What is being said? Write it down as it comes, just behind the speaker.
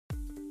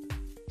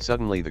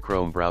Suddenly the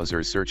Chrome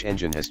browser's search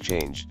engine has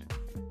changed.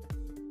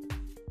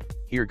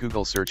 Here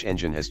Google search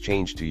engine has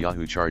changed to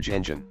Yahoo search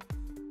engine.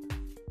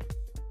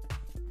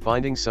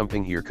 Finding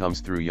something here comes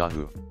through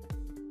Yahoo.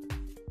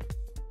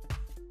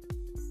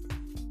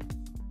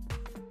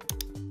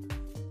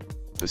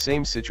 The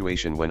same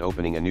situation when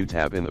opening a new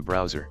tab in the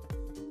browser.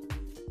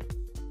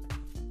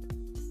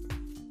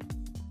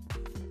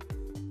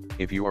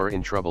 If you are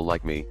in trouble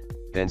like me,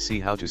 then see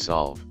how to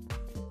solve.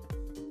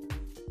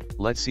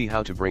 Let's see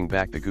how to bring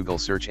back the Google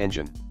search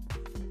engine.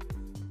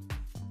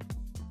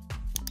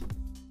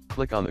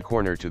 Click on the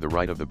corner to the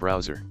right of the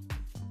browser.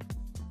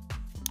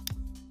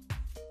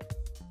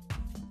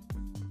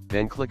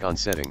 Then click on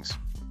Settings.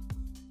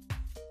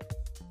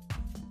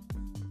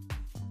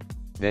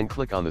 Then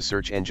click on the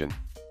search engine.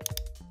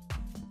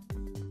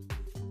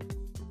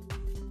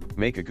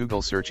 Make a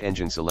Google search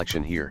engine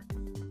selection here.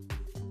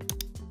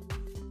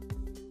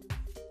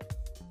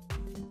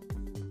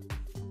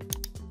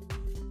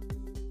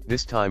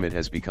 This time it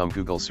has become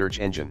Google search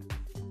engine.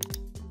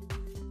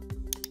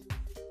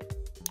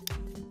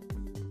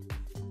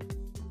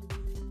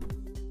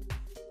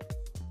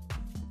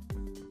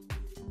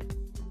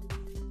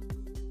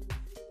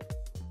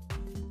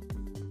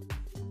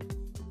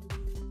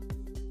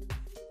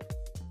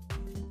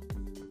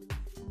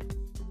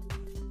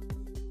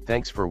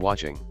 Thanks for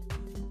watching.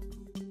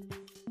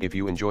 If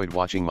you enjoyed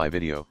watching my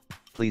video,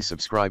 please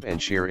subscribe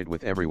and share it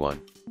with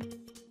everyone.